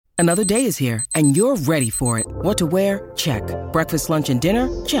Another day is here, and you're ready for it. What to wear? Check. Breakfast, lunch, and dinner?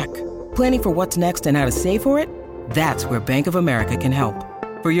 Check. Planning for what's next and how to save for it? That's where Bank of America can help.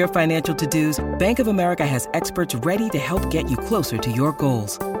 For your financial to-dos, Bank of America has experts ready to help get you closer to your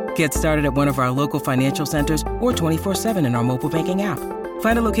goals. Get started at one of our local financial centers or 24/7 in our mobile banking app.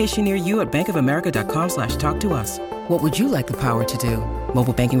 Find a location near you at bankofamerica.com/talktous. What would you like the power to do?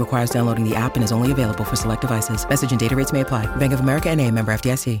 Mobile banking requires downloading the app and is only available for select devices. Message and data rates may apply. Bank of America N.A., member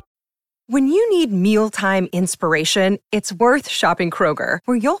FDIC. When you need mealtime inspiration, it's worth shopping Kroger,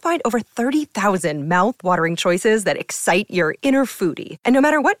 where you'll find over 30,000 mouth-watering choices that excite your inner foodie. And no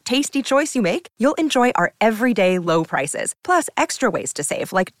matter what tasty choice you make, you'll enjoy our everyday low prices, plus extra ways to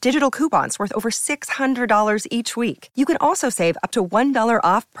save, like digital coupons worth over $600 each week. You can also save up to $1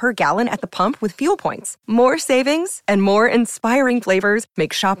 off per gallon at the pump with fuel points. More savings and more inspiring flavors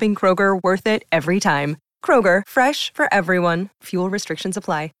make shopping Kroger worth it every time. Kroger, fresh for everyone. Fuel restrictions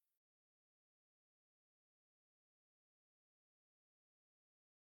apply.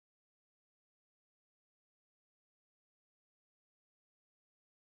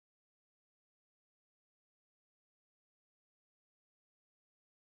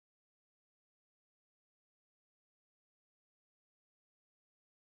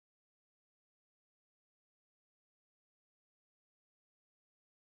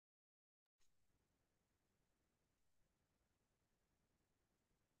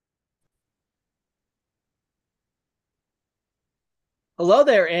 Hello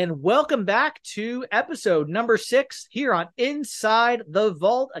there, and welcome back to episode number 6 here on Inside the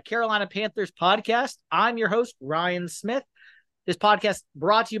Vault, a Carolina Panthers podcast. I'm your host, Ryan Smith. This podcast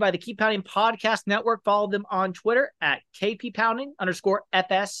brought to you by the Keep Pounding Podcast Network. Follow them on Twitter at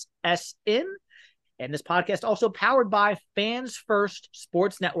KPPounding_FSSN. And this podcast also powered by Fans First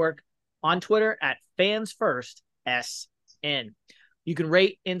Sports Network on Twitter at FansFirstSN. You can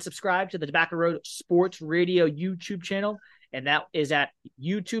rate and subscribe to the Tobacco Road Sports Radio YouTube channel, and that is at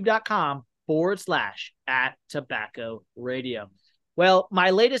youtube.com/@Tobacco Radio. Well, my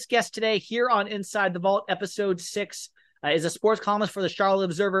latest guest today here on Inside the Vault, episode 6, is a sports columnist for the Charlotte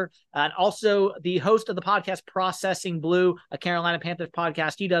Observer, and also the host of the podcast Processing Blue, a Carolina Panthers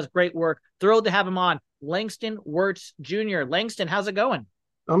podcast. He does great work. Thrilled to have him on, Langston Wirtz Jr. Langston, how's it going?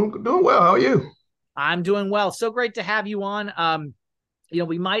 I'm doing well. How are you? I'm doing well. So great to have you on.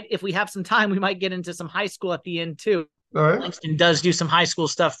 We might, if we have some time, we might get into some high school at the end too. All right. Langston does do some high school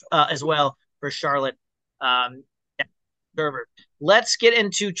stuff as well for Charlotte. Observer. Let's get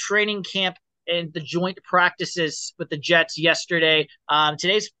into training camp and the joint practices with the Jets yesterday.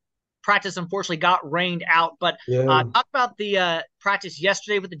 Today's practice unfortunately got rained out, but talk about the practice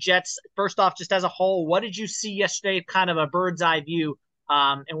yesterday with the Jets. First off, just as a whole, what did you see yesterday? Kind of a bird's eye view,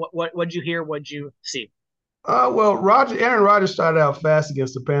 and what did you hear? What did you see? Aaron Rodgers started out fast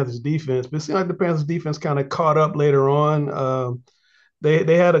against the Panthers defense, but it seemed like the Panthers defense kind of caught up later on.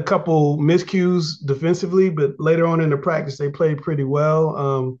 They had a couple miscues defensively, but later on in the practice, they played pretty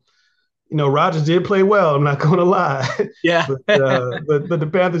well. Rodgers did play well. I'm not going to lie. Yeah. but the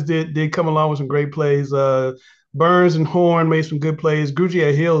Panthers did come along with some great plays. Burns and Horn made some good plays.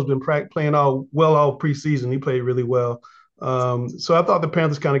 Grugier Hill has been playing all preseason. He played really well. So I thought the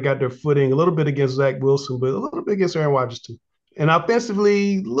Panthers kind of got their footing a little bit against Zach Wilson, but a little bit against Aaron Rodgers too. And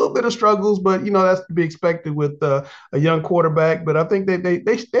offensively, a little bit of struggles, but that's to be expected with a young quarterback. But I think they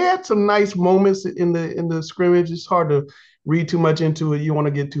had some nice moments in the scrimmage. It's hard to read too much into it. You want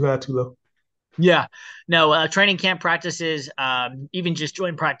to get too high, too low. Yeah, no, training camp practices, even just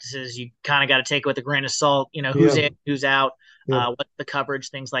joint practices, you kind of got to take it with a grain of salt. Who's in, who's out, what's the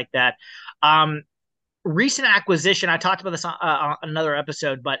coverage, things like that. Recent acquisition, I talked about this on another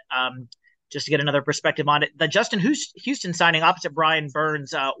episode, but just to get another perspective on it, the Justin Houston signing opposite Brian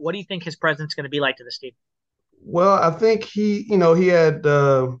Burns, what do you think his presence is going to be like to this team? Well, I think he had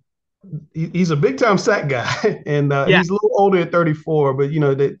he's a big time sack guy, and he's a little older at 34, but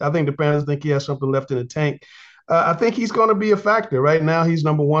I think the Panthers think he has something left in the tank. I think he's going to be a factor. Right now, he's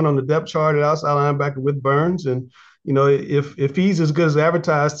number 1 on the depth chart at outside linebacker with Burns, and if he's as good as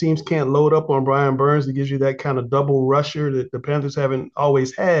advertised, teams can't load up on Brian Burns. It gives you that kind of double rusher that the Panthers haven't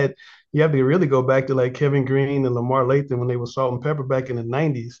always had. You have to really go back to like Kevin Green and Lamar Latham when they were salt and pepper back in the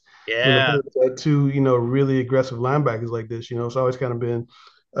 90s. Yeah. Two, really aggressive linebackers like this. It's always kind of been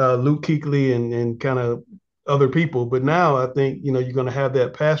Luke Kuechly and kind of other people. But now I think, you're going to have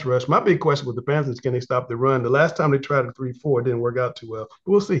that pass rush. My big question with the Panthers is, can they stop the run? The last time they tried a 3-4, it didn't work out too well.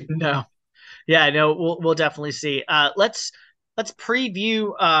 But we'll see. No. Yeah, no, we'll definitely see. Let's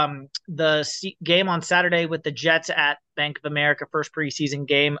preview the game on Saturday with the Jets at Bank of America, first preseason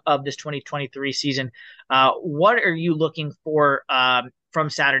game of this 2023 season. What are you looking for from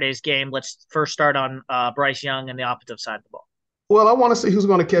Saturday's game? Let's first start on Bryce Young and the offensive side of the ball. Well, I want to see who's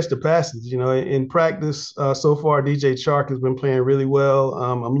going to catch the passes. In practice so far, DJ Chark has been playing really well.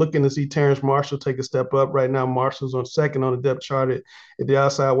 I'm looking to see Terrence Marshall take a step up. Right now, Marshall's on second on the depth chart at the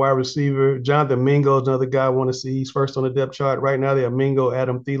outside wide receiver. Jonathan Mingo is another guy I want to see. He's first on the depth chart. Right now, they have Mingo,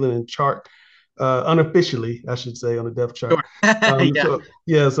 Adam Thielen, and Chark. Unofficially, I should say, on the depth chart. Sure. Yeah. So,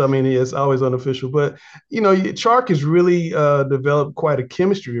 yes, I mean, it's always unofficial. But, Chark has really developed quite a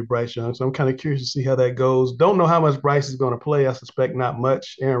chemistry with Bryce Young. So I'm kind of curious to see how that goes. Don't know how much Bryce is going to play. I suspect not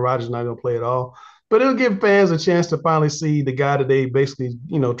much. Aaron Rodgers is not going to play at all. But it'll give fans a chance to finally see the guy that they basically,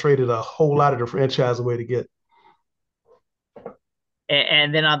 traded a whole lot of the franchise away to get.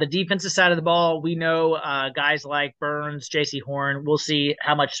 And then on the defensive side of the ball, we know guys like Burns, J.C. Horn. We'll see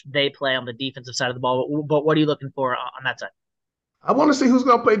how much they play on the defensive side of the ball. But what are you looking for on that side? I want to see who's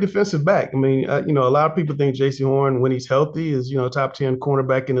going to play defensive back. I mean, a lot of people think J.C. Horn, when he's healthy, is, top 10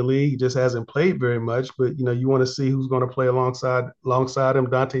 cornerback in the league. He just hasn't played very much. But, you want to see who's going to play alongside him.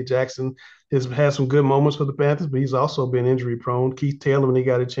 Dante Jackson has had some good moments for the Panthers, but he's also been injury prone. Keith Taylor, when he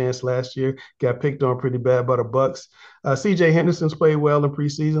got a chance last year, got picked on pretty bad by the Bucs. C.J. Henderson's played well in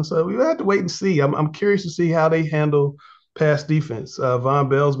preseason. So we have to wait and see. I'm curious to see how they handle pass defense. Von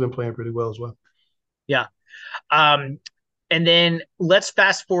Bell's been playing pretty well as well. Yeah. And then let's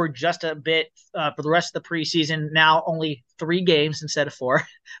fast forward just a bit for the rest of the preseason. Now only 3 games instead of 4.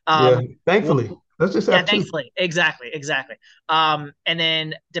 Thankfully. Let's just have 2. Thankfully. Exactly. And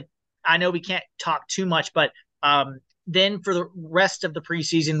then I know we can't talk too much, but then for the rest of the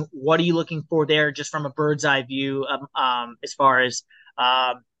preseason, what are you looking for there just from a bird's eye view as far as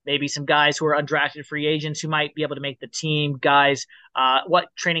maybe some guys who are undrafted free agents who might be able to make the team, guys? What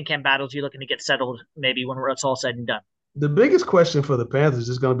training camp battles are you looking to get settled maybe when it's all said and done? The biggest question for the Panthers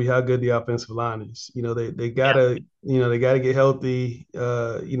is going to be how good the offensive line is. They gotta get healthy.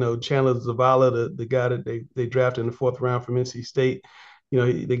 Chandler Zavala, the guy that they drafted in the 4th round from NC State,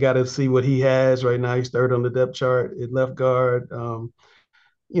 they got to see what he has right now. He's 3rd on the depth chart at left guard.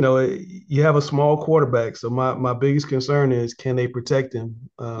 You have a small quarterback. So my biggest concern is, can they protect him?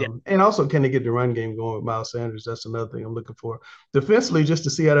 And also, can they get the run game going with Miles Sanders? That's another thing I'm looking for. Defensively, just to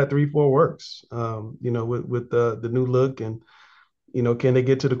see how that 3-4 works, with the new look. And, can they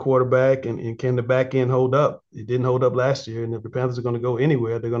get to the quarterback and can the back end hold up? It didn't hold up last year. And if the Panthers are going to go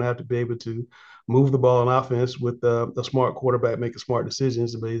anywhere, they're going to have to be able to move the ball on offense with a smart quarterback making smart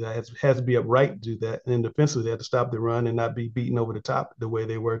decisions. But it has to be upright to do that. And then defensively, they have to stop the run and not be beaten over the top the way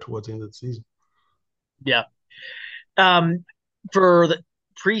they were towards the end of the season. Yeah. For the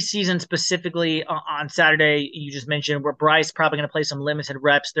preseason specifically on Saturday, you just mentioned where Bryce probably going to play some limited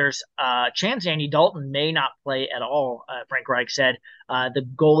reps. There's a chance Andy Dalton may not play at all, Frank Reich said. The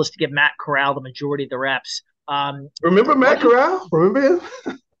goal is to give Matt Corral the majority of the reps. Remember Matt Corral? Remember him?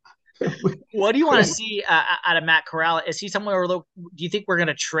 What do you want to see out of Matt Corral? Is he somewhere? Do you think we're going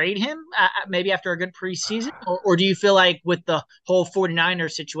to trade him maybe after a good preseason? Or do you feel like with the whole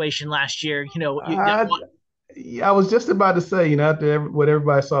 49ers situation last year, I was just about to say, after what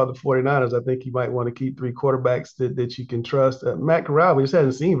everybody saw the 49ers, I think you might want to keep 3 quarterbacks that you can trust. Matt Corral, we just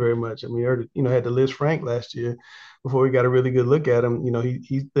hadn't seen very much. I mean, had to Liz Frank last year before we got a really good look at him.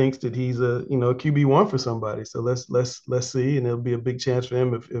 He thinks that he's a QB1 for somebody. So let's see, and it'll be a big chance for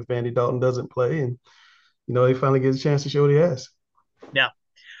him if Andy Dalton doesn't play, and he finally gets a chance to show what he has. Yeah.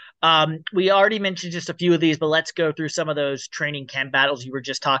 We already mentioned just a few of these, but let's go through some of those training camp battles you were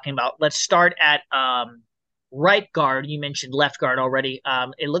just talking about. Let's start at right guard. You mentioned left guard already.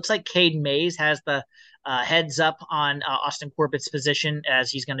 It looks like Cade Mays has the heads up on Austin Corbett's position, as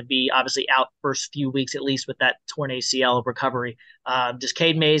he's going to be obviously out first few weeks at least with that torn ACL recovery. Does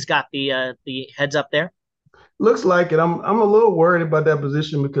Cade Mays got the heads up there? Looks like it. I'm a little worried about that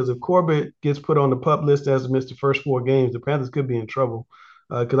position because if Corbett gets put on the PUP list as to miss the first 4 games, the Panthers could be in trouble.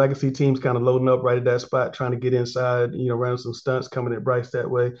 Because I can see teams kind of loading up right at that spot, trying to get inside, running some stunts, coming at Bryce that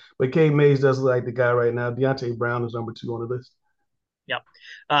way. But Cade Mays does look like the guy right now. Deontay Brown is number 2 on the list. Yep.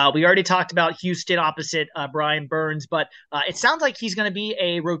 We already talked about Houston opposite Brian Burns, but it sounds like he's going to be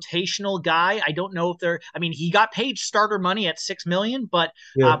a rotational guy. I don't know if he got paid starter money at $6 million, but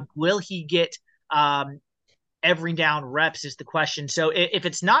will he get every down reps is the question. So if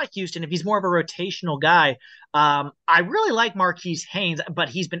it's not Houston, if he's more of a rotational guy, I really like Marquise Haynes, but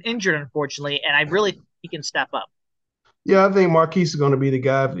he's been injured, unfortunately, and I really think he can step up. Yeah, I think Marquise is going to be the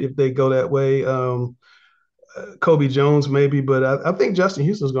guy if they go that way. Kobe Jones maybe, but I think Justin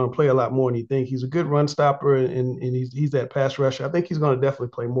Houston is going to play a lot more than you think. He's a good run stopper, and he's that pass rusher. I think he's going to definitely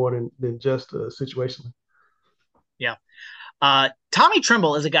play more than just situationally. Yeah. Tommy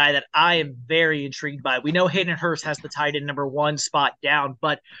Trimble is a guy that I am very intrigued by. We know Hayden Hurst has the tight end number one spot down,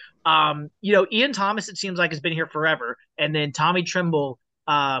 but Ian Thomas, it seems like, has been here forever. And then Tommy Trimble,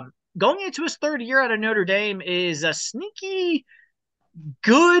 going into his third year out of Notre Dame, is a sneaky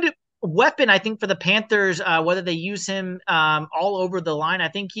good weapon, I think, for the Panthers, whether they use him all over the line. I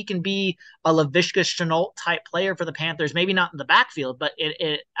think he can be a Laviska Shenault type player for the Panthers, maybe not in the backfield, but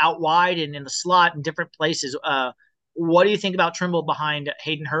it out wide and in the slot in different places. What do you think about Trimble behind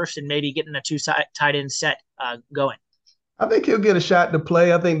Hayden Hurst and maybe getting a two tight end set going? I think he'll get a shot to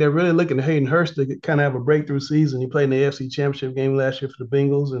play. I think they're really looking at Hayden Hurst to kind of have a breakthrough season. He played in the AFC Championship game last year for the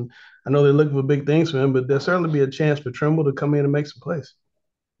Bengals, and I know they're looking for big things for him, but there'll certainly be a chance for Trimble to come in and make some plays.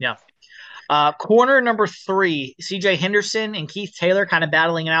 Yeah. Corner number 3, CJ Henderson and Keith Taylor kind of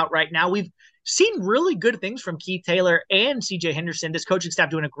battling it out right now. We've seen really good things from Keith Taylor and CJ Henderson. This coaching staff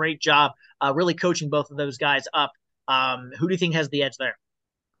doing a great job really coaching both of those guys up. Who do you think has the edge there?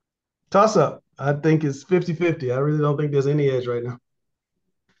 Toss up. I think it's 50-50. I really don't think there's any edge right now.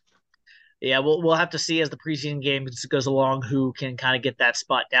 Yeah, we'll have to see as the preseason game goes along who can kind of get that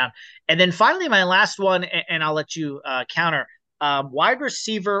spot down. And then finally, my last one, and I'll let you counter. Wide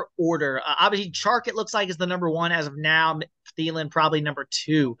receiver order. Obviously, Chark, it looks like, is the number 1 as of now. Thielen probably number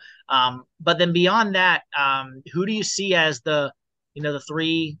 2. But then beyond that, who do you see as the number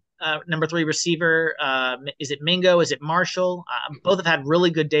 3 receiver? Is it Mingo? Is it Marshall? Both have had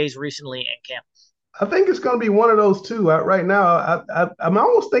really good days recently in camp. I think it's going to be one of those two. Right now, I'm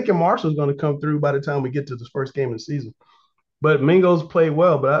almost thinking Marshall's going to come through by the time we get to this first game of the season. But Mingo's played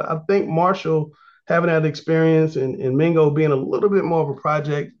well. But I think Marshall having that experience and Mingo being a little bit more of a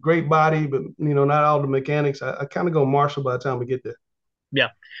project, great body, but not all the mechanics. I kind of go Marshall by the time we get there. Yeah.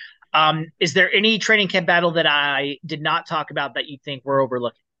 Is there any training camp battle that I did not talk about that you think we're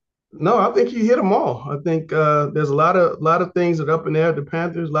overlooking? No, I think you hit them all. I think there's a lot of things that are up in there. The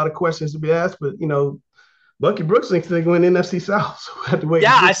Panthers, a lot of questions to be asked, but Bucky Brooks thinks they're going NFC South. So we have to wait.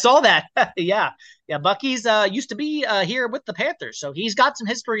 Yeah, I saw that. yeah. Bucky's used to be here with the Panthers, so he's got some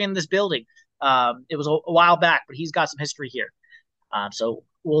history in this building. It was a while back, but he's got some history here. So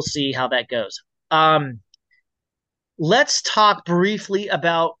we'll see how that goes. Let's talk briefly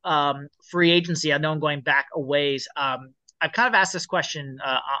about free agency. I know I'm going back a ways. I've kind of asked this question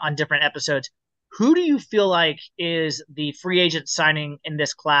on different episodes. Who do you feel like is the free agent signing in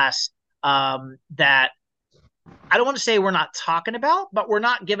this class that I don't want to say we're not talking about, but we're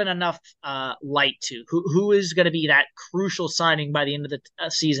not given enough light to? Who is going to be that crucial signing by the end of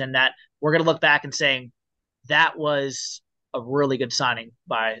the season that we're going to look back and saying that was a really good signing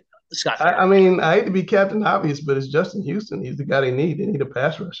by Scott? I mean, I hate to be Captain Obvious, but it's Justin Houston. He's the guy they need. They need a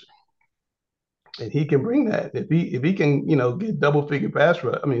pass rusher. And he can bring that. If he can, get double-figure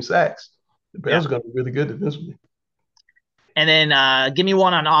sacks, the Bears are going to be really good defensively. And then give me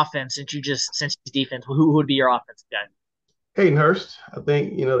one on offense since it's defense. Who would be your offensive guy? Hayden Hurst. I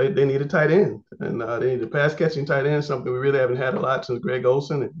think, they need a tight end. And they need a pass-catching tight end, something we really haven't had a lot since Greg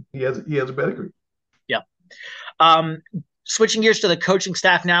Olsen. And he has a pedigree. Yeah. Switching gears to the coaching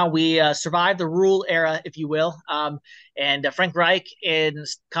staff now, we survived the Rule era, if you will. And Frank Reich and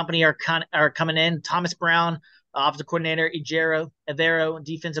company are coming in. Thomas Brown, offensive coordinator, Evero,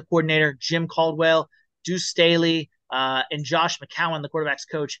 defensive coordinator, Jim Caldwell, Deuce Staley, and Josh McCown, the quarterback's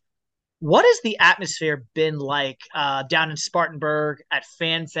coach. What has the atmosphere been like down in Spartanburg at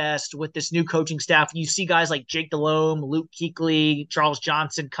FanFest with this new coaching staff? You see guys like Jake Delhomme, Luke Kuechly, Charles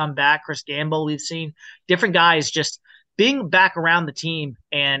Johnson come back, Chris Gamble. We've seen different guys just being back around the team.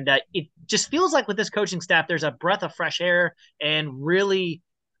 And it just feels like with this coaching staff, there's a breath of fresh air and really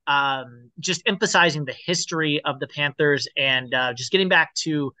just emphasizing the history of the Panthers and just getting back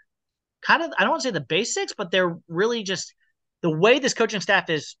to kind of, I don't want to say the basics, but they're really just the way this coaching staff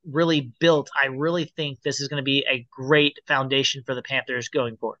is really built. I really think this is going to be a great foundation for the Panthers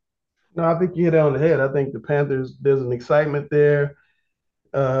going forward. No, I think you hit it on the head. I think the Panthers, there's an excitement there.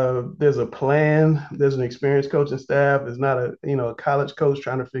 There's a plan. There's an experienced coaching staff. It's not a college coach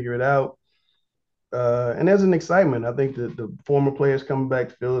trying to figure it out. And there's an excitement. I think the former players coming back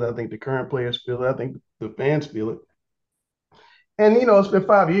to feel it. I think the current players feel it. I think the fans feel it. And, it's been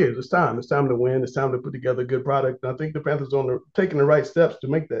 5 years. It's time. It's time to win. It's time to put together a good product. And I think the Panthers are taking the right steps to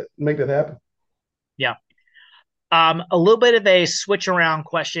make that happen. Yeah. A little bit of a switch around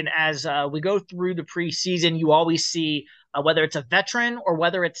question as we go through the preseason. You always see whether it's a veteran or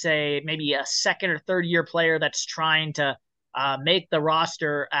whether it's maybe a second or third year player that's trying to make the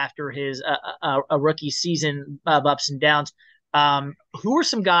roster after his a rookie season of ups and downs. Who are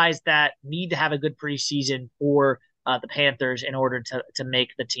some guys that need to have a good preseason for the Panthers in order to make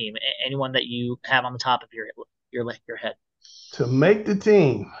the team? Anyone that you have on the top of your head? To make the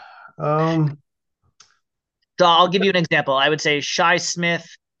team. So I'll give you an example. I would say Shi Smith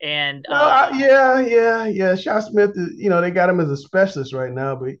and No, yeah. Shy Smith is, they got him as a specialist right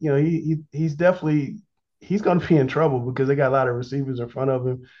now, but he's definitely he's going to be in trouble because they got a lot of receivers in front of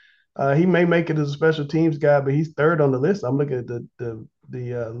him. He may make it as a special teams guy, but he's third on the list. I'm looking at the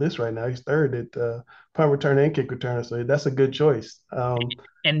list right now. He's third at punt return and kick return, so that's a good choice.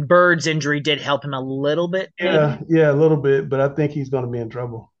 and Bird's injury did help him a little bit, maybe. Yeah, a little bit, but I think he's going to be in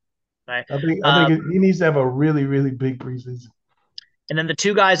trouble. Right. I think he needs to have a really, really big preseason. And then the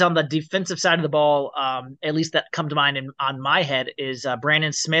two guys on the defensive side of the ball, at least that come to mind on my head, is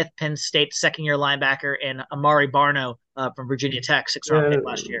Brandon Smith, Penn State second-year linebacker, and Amari Barno from Virginia Tech, sixth-round pick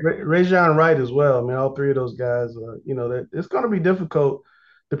last year. Rajon Wright as well. I mean, all three of those guys, that it's going to be difficult.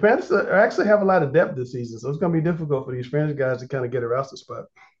 The Panthers actually have a lot of depth this season, so it's going to be difficult for these fringe guys to kind of get a roster spot.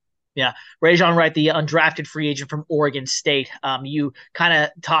 Yeah, Rajon Wright, the undrafted free agent from Oregon State. You kind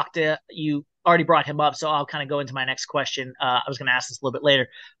of you already brought him up, so I'll kind of go into my next question. I was going to ask this a little bit later.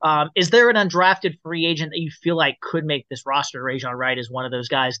 Is there an undrafted free agent that you feel like could make this roster? Rajon Wright is one of those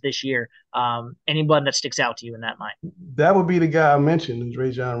guys this year. Anyone that sticks out to you in that mind? That would be the guy I mentioned, is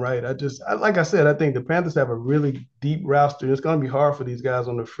Rajon Wright. Like I said, I think the Panthers have a really deep roster. It's going to be hard for these guys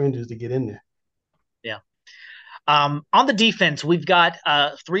on the fringes to get in there. Yeah. On the defense, we've got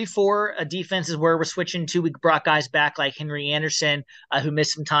 3-4 defenses where we're switching to. We brought guys back like Henry Anderson, who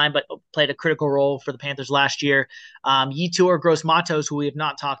missed some time but played a critical role for the Panthers last year. Yetur Gross-Matos, who we have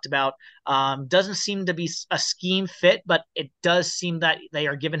not talked about, doesn't seem to be a scheme fit, but it does seem that they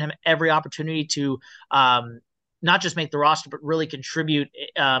are giving him every opportunity to not just make the roster, but really contribute,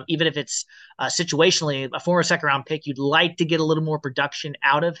 even if it's situationally a former second-round pick. You'd like to get a little more production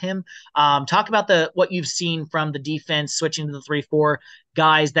out of him. Talk about what you've seen from the defense switching to the 3-4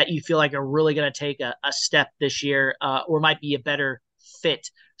 guys that you feel like are really going to take a step this year, or might be a better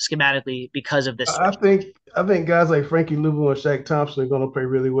fit schematically because of this switch. I think guys like Frankie Louvu and Shaq Thompson are going to play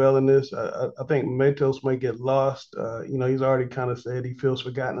really well in this. I think Matos might get lost. He's already kind of said he feels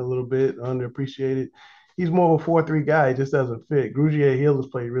forgotten a little bit, underappreciated. He's more of a 4-3 guy. He just doesn't fit. Grugier Hill has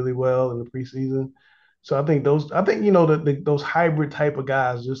played really well in the preseason. So I think those hybrid type of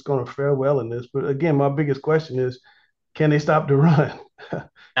guys are just going to fare well in this. But again, my biggest question is, can they stop the run?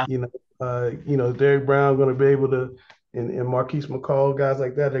 Yeah. Derek Brown going to be able to, and Marquise McCall, guys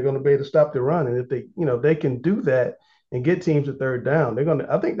like that, they're going to be able to stop the run. And if they can do that and get teams to third down,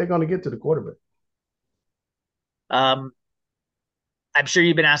 I think they're going to get to the quarterback. I'm sure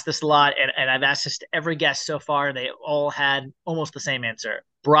you've been asked this a lot, and I've asked this to every guest so far. They all had almost the same answer.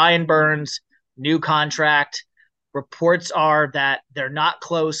 Brian Burns, new contract. Reports are that they're not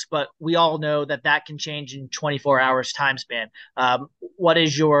close, but we all know that can change in 24 hours time span. What are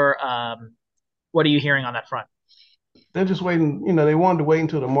you hearing on that front? They're just waiting. They wanted to wait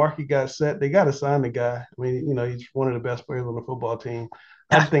until the market got set. They got to sign the guy. I mean, he's one of the best players on the football team.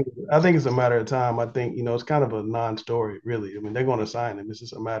 I think it's a matter of time. I think, it's kind of a non-story, really. I mean, they're going to sign him. It's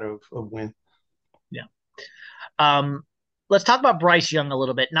just a matter of when. Yeah. Let's talk about Bryce Young a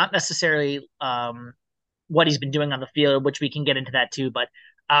little bit. Not necessarily what he's been doing on the field, which we can get into that too. But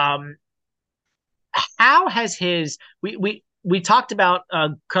how has we talked about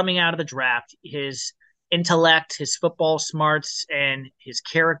coming out of the draft, his intellect, his football smarts, and his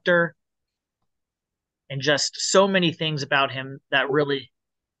character, and just so many things about him that really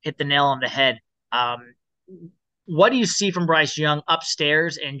hit the nail on the head. What do you see from Bryce Young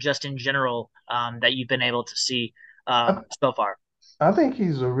upstairs and just in general that you've been able to see so far? I think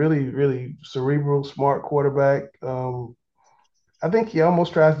he's a really, really cerebral, smart quarterback. I think he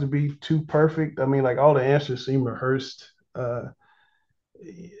almost tries to be too perfect. I mean, like, all the answers seem rehearsed.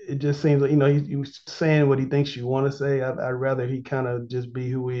 It just seems like, he's saying what he thinks you want to say. I'd rather he kind of just be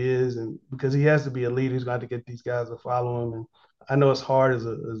who he is, and because he has to be a leader, he's going to have to get these guys to follow him. And I know it's hard as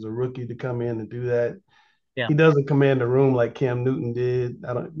a rookie to come in and do that. Yeah. He doesn't command the room like Cam Newton did.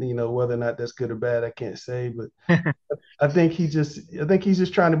 I don't, whether or not that's good or bad, I can't say. But I think he's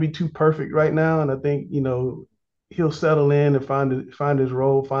just trying to be too perfect right now, and I think he'll settle in and find his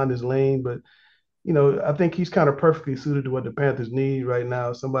role, find his lane. But I think he's kind of perfectly suited to what the Panthers need right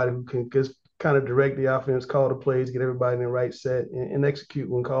now. Somebody who can just kind of direct the offense, call the plays, get everybody in the right set, and execute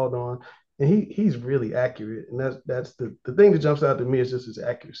when called on. And he's really accurate. And that's the thing that jumps out to me is just his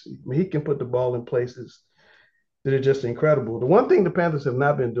accuracy. I mean, he can put the ball in places that are just incredible. The one thing the Panthers have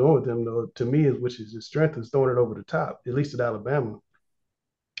not been doing with him, though, to me, which is his strength, is throwing it over the top, at least at Alabama.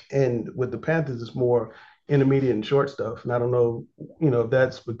 And with the Panthers, it's more intermediate and short stuff. And I don't know, if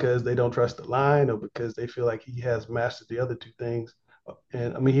that's because they don't trust the line or because they feel like he has mastered the other two things.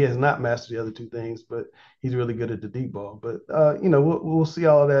 And I mean, he has not mastered the other two things, but he's really good at the deep ball. But we'll see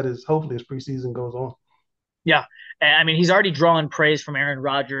all of that as hopefully as preseason goes on. Yeah. I mean, he's already drawn praise from Aaron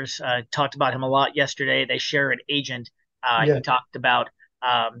Rodgers. Talked about him a lot yesterday. They share an agent. Yeah. He talked about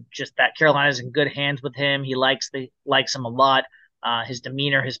just that Carolina's in good hands with him. He likes him a lot. His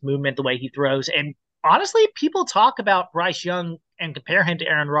demeanor, his movement, the way he throws. And honestly, people talk about Bryce Young and compare him to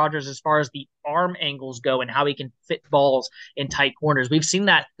Aaron Rodgers as far as the arm angles go and how he can fit balls in tight corners. We've seen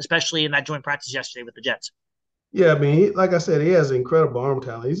that, especially in that joint practice yesterday with the Jets. Yeah, I mean, like I said, he has incredible arm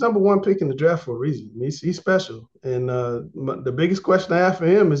talent. He's number one pick in the draft for a reason. I mean, he's special. And the biggest question I have for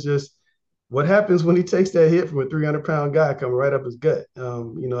him is just what happens when he takes that hit from a 300-pound guy coming right up his gut. I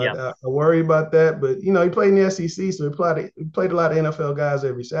worry about that. But, he played in the SEC, so he played a lot of NFL guys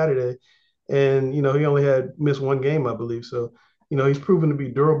every Saturday. And, he only had missed one game, I believe. So, he's proven to be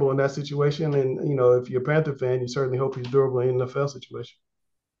durable in that situation. And, if you're a Panther fan, you certainly hope he's durable in the NFL situation.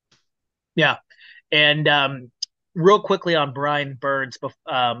 Yeah. And real quickly on Brian Burns,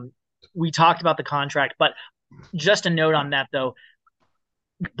 we talked about the contract, but just a note on that, though.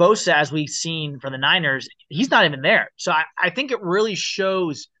 Bosa, as we've seen for the Niners, he's not even there. So I think it really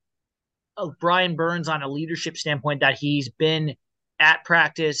shows Brian Burns on a leadership standpoint that he's been at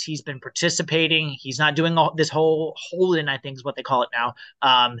practice. He's been participating. He's not doing all this whole hold-in, I think is what they call it now.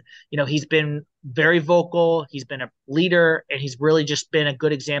 He's been very vocal. He's been a leader, and he's really just been a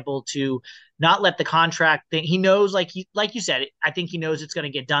good example to not let the contract thing. He knows, like you said, I think he knows it's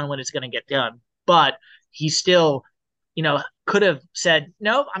going to get done when it's going to get done. But he still, could have said,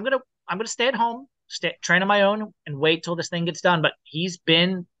 no, I'm gonna stay at home, train on my own, and wait till this thing gets done. But he's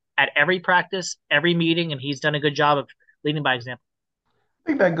been at every practice, every meeting, and he's done a good job of leading by example. I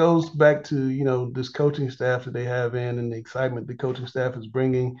think that goes back to, this coaching staff that they have and the excitement the coaching staff is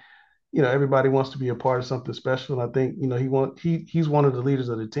bringing. Everybody wants to be a part of something special. And I think, he's one of the leaders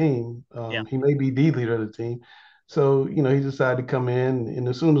of the team. He may be the leader of the team. So, he decided to come in, and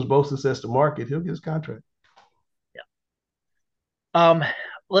as soon as Bosa sets the market, he'll get his contract. Yeah.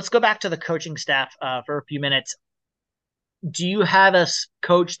 Let's go back to the coaching staff for a few minutes. Do you have a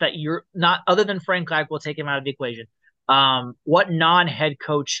coach that you're not, other than Frank Reich, we'll take him out of the equation. What non-head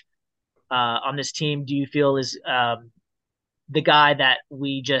coach on this team do you feel is the guy that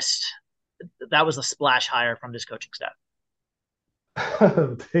that was a splash hire from this coaching staff?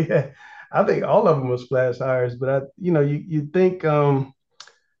 Yeah, I think all of them were splash hires, but you think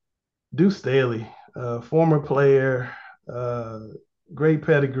Deuce Staley, former player, great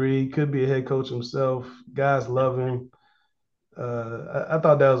pedigree, could be a head coach himself. Guys love him. I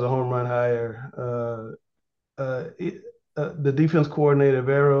thought that was a home run hire. The defense coordinator,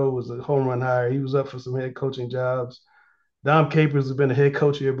 Vero, was a home run hire. He was up for some head coaching jobs. Dom Capers has been a head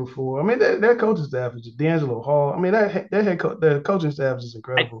coach here before. I mean, their coaching staff is just D'Angelo Hall. I mean, their coaching staff is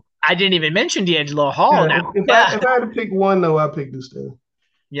incredible. I didn't even mention D'Angelo Hall. Yeah, now. If I had to pick one, though, I'd pick Deuce Staley.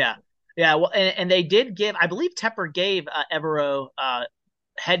 Yeah. Yeah. Well, and they did give, I believe Tepper gave Evero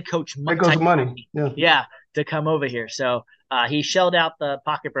head coach money. Yeah, to come over here. So he shelled out the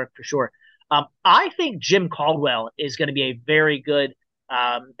pocketbook for sure. I think Jim Caldwell is going to be a very good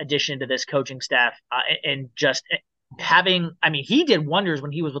addition to this coaching staff, and just he did wonders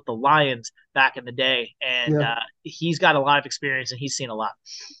when he was with the Lions back in the day, and he's got a lot of experience and he's seen a lot.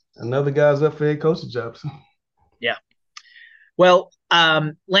 Another guy's up for head coaching jobs. Yeah. Well,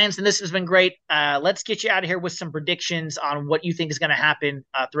 Lanston, this has been great. Let's get you out of here with some predictions on what you think is going to happen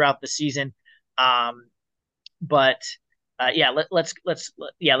throughout the season. Let's go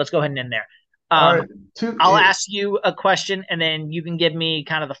ahead and end there. All right. I'll ask you a question, and then you can give me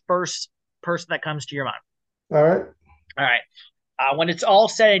kind of the first person that comes to your mind. All right. All right. When it's all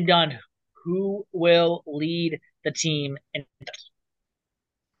said and done, who will lead the team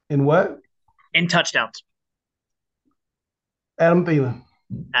in what? In touchdowns. Adam Thielen.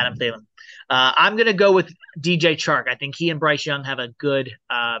 I'm going to go with DJ Chark. I think he and Bryce Young have a good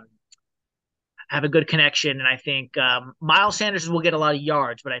connection, and I think Miles Sanders will get a lot of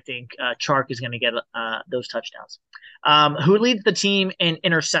yards, but I think Chark is going to get those touchdowns. Who leads the team in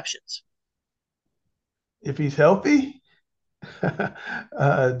interceptions? If he's healthy,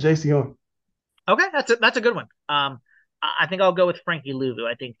 J.C. Horn. Okay, that's a good one. I think I'll go with Frankie Louvu.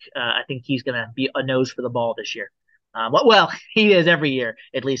 I think he's going to be a nose for the ball this year. Well, he is every year,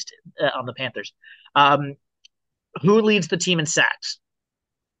 at least on the Panthers. Who leads the team in sacks?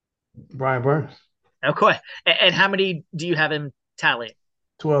 Brian Burns. Okay. And how many do you have him tallying?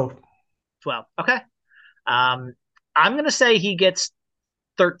 12. Okay. I'm going to say he gets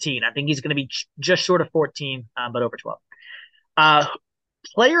 13. I think he's going to be just short of 14, but over 12.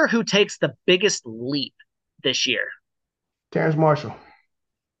 Player who takes the biggest leap this year? Terrence Marshall.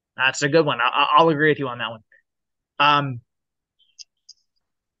 That's a good one. I'll agree with you on that one.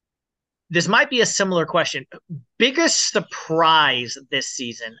 This might be a similar question. Biggest surprise this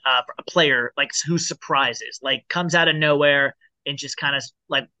season, a player like who surprises, like comes out of nowhere and just kind of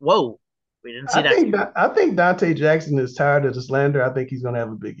like, whoa, we didn't see that. I think Dante Jackson is tired of the slander. I think he's going to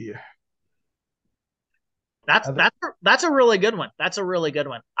have a big year. That's a really good one. That's a really good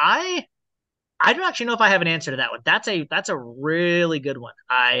one. I don't actually know if I have an answer to that one. That's a really good one.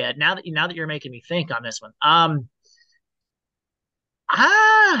 Now that you're making me think on this one.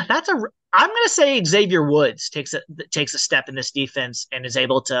 That's a. I'm going to say Xavier Woods takes a step in this defense and is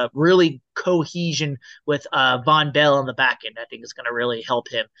able to really cohesion with Von Bell on the back end. I think is going to really help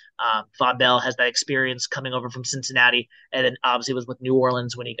him. Von Bell has that experience coming over from Cincinnati, and then obviously was with New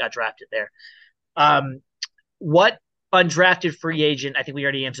Orleans when he got drafted there. What undrafted free agent, I think we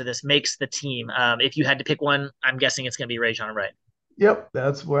already answered this, makes the team? If you had to pick one, I'm guessing it's going to be Rajon Wright. Yep,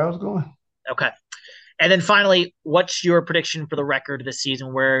 that's where I was going. Okay. And then finally, what's your prediction for the record this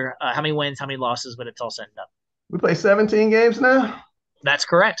season? Where how many wins, how many losses when it's all said and done? We play 17 games now? That's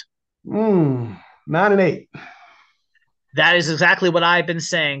correct. 9-8. That is exactly what I've been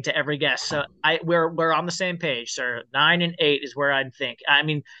saying to every guest. So we're on the same page, sir. 9-8 is where I think. I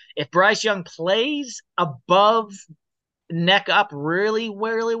mean, if Bryce Young plays above neck up really,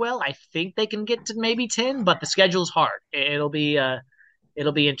 really well, I think they can get to maybe 10, but the schedule's hard. It'll be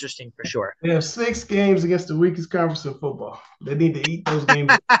interesting for sure. They have 6 games against the weakest conference in football. They need to eat those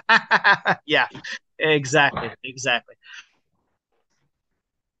games. Yeah, exactly.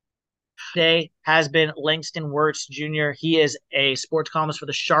 Today has been Langston Wirtz Jr. He is a sports columnist for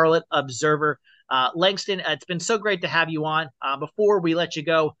the Charlotte Observer. Langston, it's been so great to have you on. Before we let you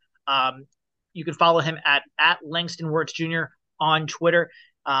go, you can follow him at Langston Wirtz Jr. on Twitter.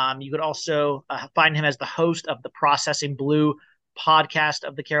 You could also find him as the host of the Processing Blue podcast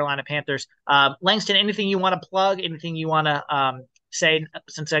of the Carolina Panthers. Langston, anything you want to plug? Anything you want to say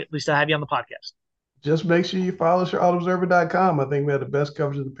since we still have you on the podcast? Just make sure you follow CharlotteObserver.com. I think we have the best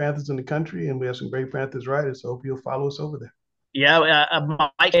coverage of the Panthers in the country, and we have some great Panthers writers. So hope you'll follow us over there. Yeah,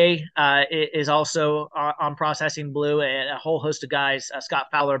 Mike A is also on Processing Blue, and a whole host of guys. Scott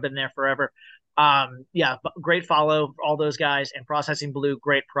Fowler have been there forever. Yeah, great follow for all those guys, and Processing Blue,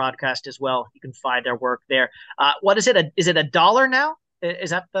 great podcast as well. You can find their work there. What is it? Is it $1 now?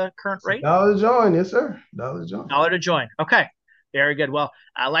 Is that the current rate? $1 to join, yes, sir. $1 to join. $1 to join. Okay. Very good. Well,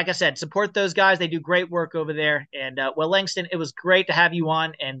 like I said, support those guys. They do great work over there. And, well, Langston, it was great to have you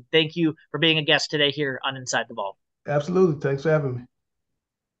on. And thank you for being a guest today here on Inside the Vault. Absolutely. Thanks for having me.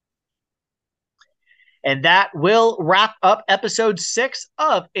 And that will wrap up episode 6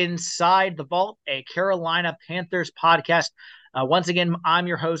 of Inside the Vault, a Carolina Panthers podcast. Once again, I'm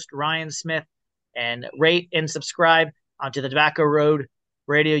your host, Ryan Smith. And rate and subscribe onto the Tobacco Road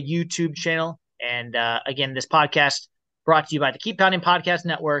Radio YouTube channel. And, again, this podcast brought to you by the Keep Pounding Podcast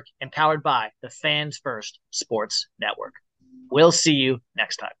Network and powered by the Fans First Sports Network. We'll see you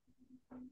next time.